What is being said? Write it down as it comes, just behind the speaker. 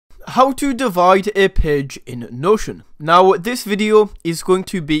how to divide a page in Notion. Now, this video is going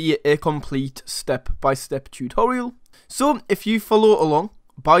to be a complete step-by-step tutorial. So, if you follow along,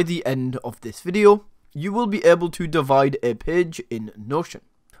 by the end of this video, you will be able to divide a page in Notion.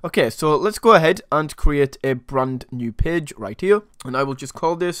 Okay, so let's go ahead and create a brand new page right here. And I will just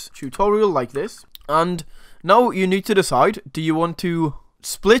call this tutorial like this. And now you need to decide, do you want to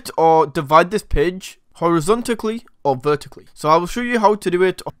split or divide this page horizontally or vertically? So I will show you how to do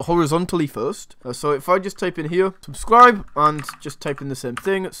it horizontally first. So if I just type in here, subscribe, and just type in the same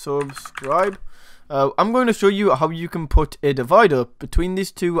thing, subscribe. I'm going to show you how you can put a divider between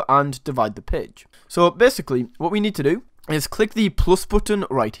these two and divide the page. So basically, what we need to do is click the plus button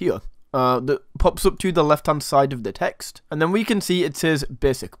right here. That pops up to the left hand side of the text, and then we can see it says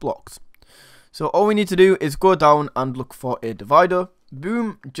basic blocks. So all we need to do is go down and look for a divider.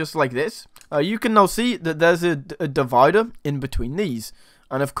 Boom, just like this. You can now see that there's a divider in between these.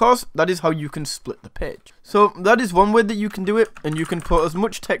 And of course, that is how you can split the page. So that is one way that you can do it. And you can put as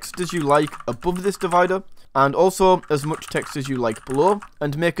much text as you like above this divider, and also as much text as you like below,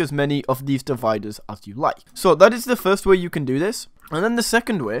 and make as many of these dividers as you like. So that is the first way you can do this. And then the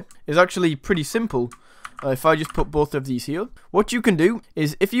second way is actually pretty simple. If I just put both of these here, what you can do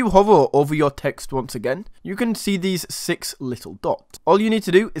is if you hover over your text once again, you can see these 6 little dots. All you need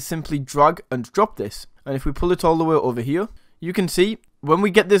to do is simply drag and drop this. And if we pull it all the way over here, you can see when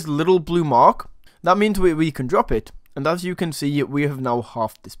we get this little blue mark, that means we can drop it. And as you can see, we have now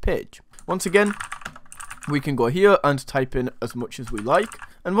halved this page. Once again, we can go here and type in as much as we like.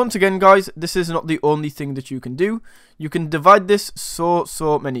 And once again, guys, this is not the only thing that you can do. You can divide this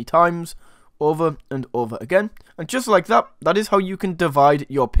so many times, over and over again. And just like that, that is how you can divide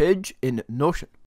your page in Notion.